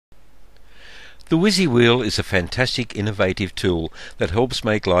The Whizzy Wheel is a fantastic innovative tool that helps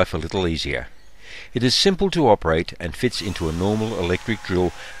make life a little easier. It is simple to operate and fits into a normal electric drill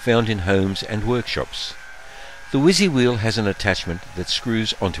found in homes and workshops. The Whizzy Wheel has an attachment that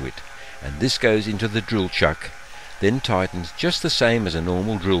screws onto it, and this goes into the drill chuck, then tightens just the same as a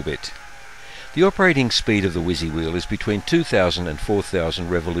normal drill bit. The operating speed of the Whizzy Wheel is between 2,000 and 4,000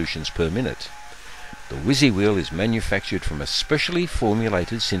 revolutions per minute. The Whizzy Wheel is manufactured from a specially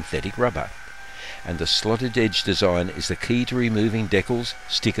formulated synthetic rubber, and the slotted edge design is the key to removing decals,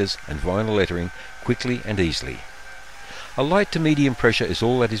 stickers and vinyl lettering quickly and easily. A light to medium pressure is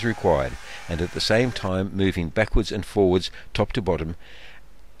all that is required, and at the same time moving backwards and forwards top to bottom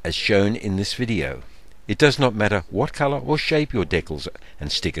as shown in this video. It does not matter what colour or shape your decals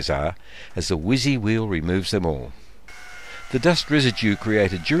and stickers are, as the Whizzy Wheel removes them all. The dust residue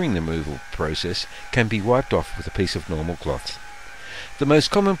created during the removal process can be wiped off with a piece of normal cloth. The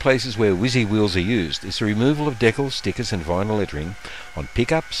most common places where Whizzy Wheels are used is the removal of decals, stickers and vinyl lettering on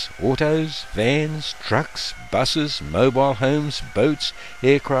pickups, autos, vans, trucks, buses, mobile homes, boats,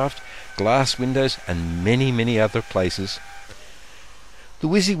 aircraft, glass windows and many other places. The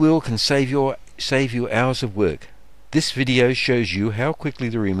Whizzy Wheel can save you hours of work. This video shows you how quickly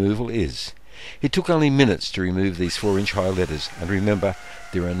the removal is. It took only minutes to remove these 4-inch high letters, and remember,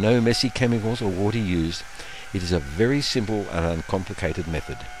 there are no messy chemicals or water used. It is a very simple and uncomplicated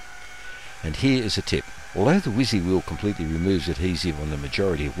method. And here is a tip. Although the Whizzy Wheel completely removes adhesive on the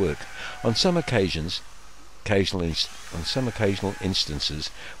majority of work, on some occasional instances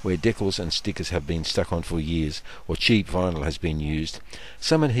where decals and stickers have been stuck on for years or cheap vinyl has been used,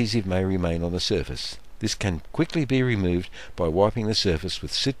 some adhesive may remain on the surface. This can quickly be removed by wiping the surface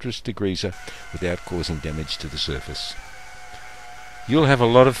with citrus degreaser without causing damage to the surface. You'll have a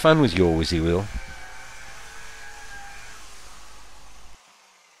lot of fun with your Whizzy Wheel.